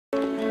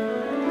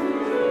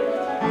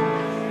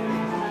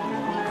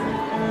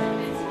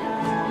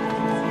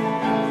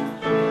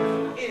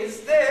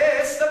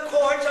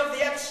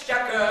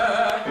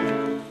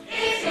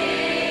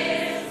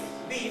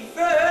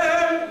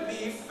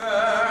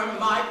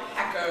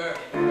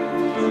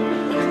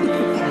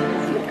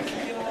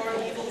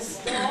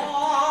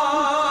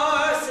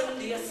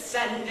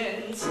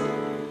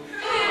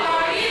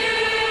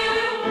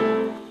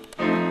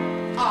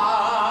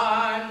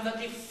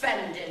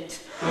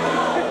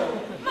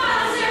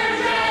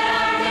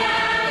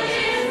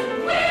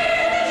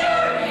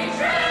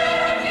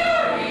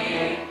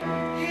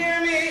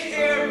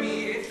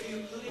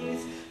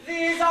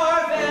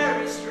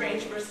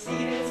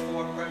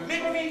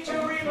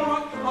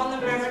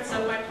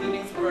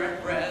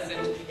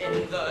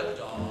the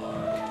dark.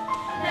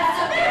 That's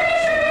a very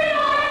true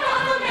remark.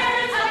 All the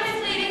merits of his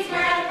pleadings were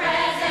at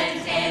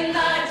present in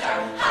the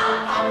dark. Ha,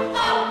 ha,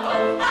 ho, ho,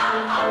 ha,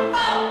 ha,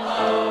 ho, ho.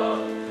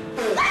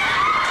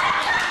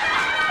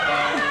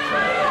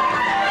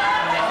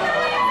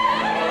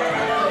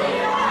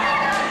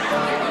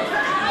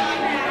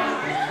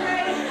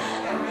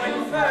 And when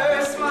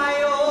first my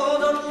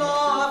old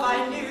love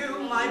I knew,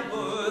 my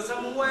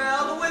bosom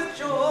welled with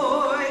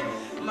joy.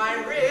 My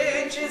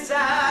riches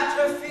at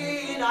her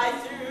feet I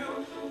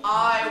threw.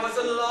 I was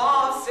a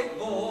lovesick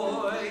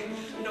boy.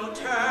 No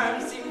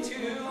term seemed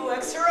too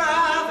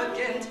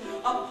extravagant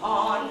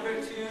upon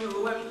her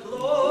to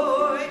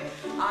employ.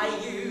 I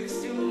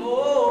used to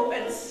mope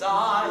and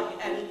sigh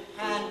and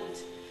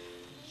pant,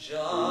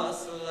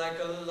 just like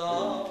a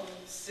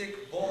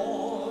lovesick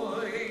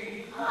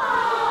boy.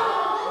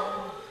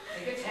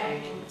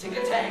 Tick-a-tank,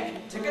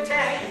 tick-a-tank,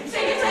 tick-a-tank,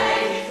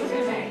 tick-a-tank,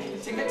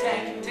 tick-a-tank,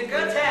 tick-a-tank,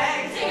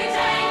 tick-a-tank,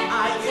 tick-a-tank. I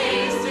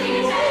used to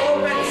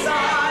mope and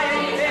sigh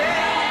and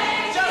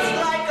pant, just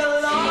like a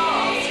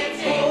lovesick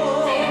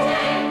boy.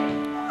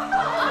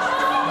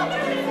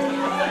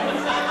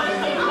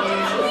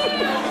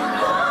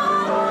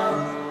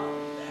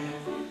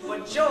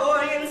 But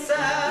joy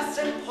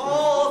incessant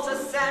pulls a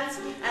sense,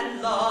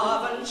 and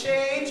love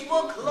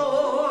unchangeable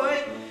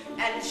cloy.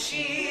 And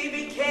she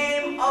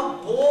became a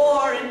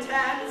bore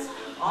intense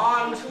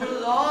unto a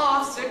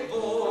lovesick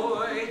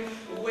boy.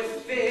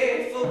 With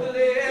fitful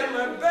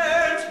glimmer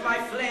burnt my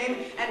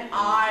flame, and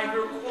I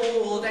grew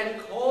cold and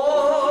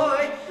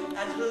coy.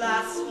 At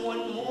last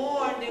one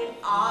morning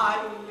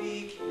I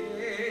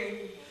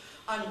became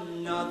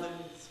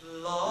another's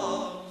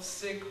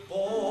lovesick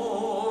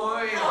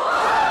boy.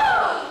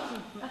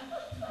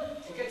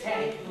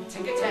 Tick-a-tank,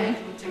 tick-a-tank,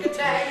 tick-a-tank,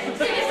 tick-a-tank,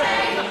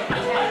 tick-a-tank,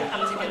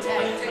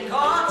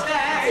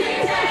 tick-a-tank.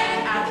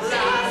 At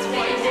last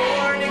one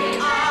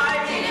morning I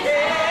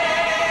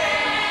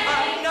became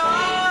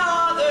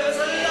another's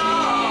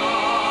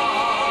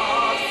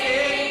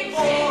lovesick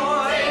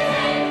boy.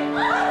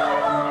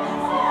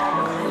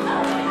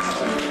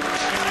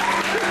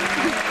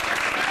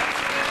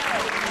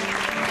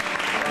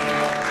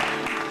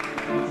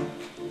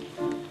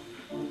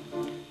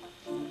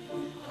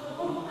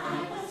 Oh, I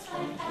was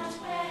like that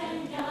when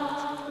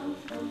young,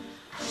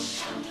 a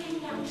shocking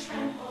young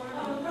tramp or a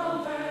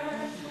rover.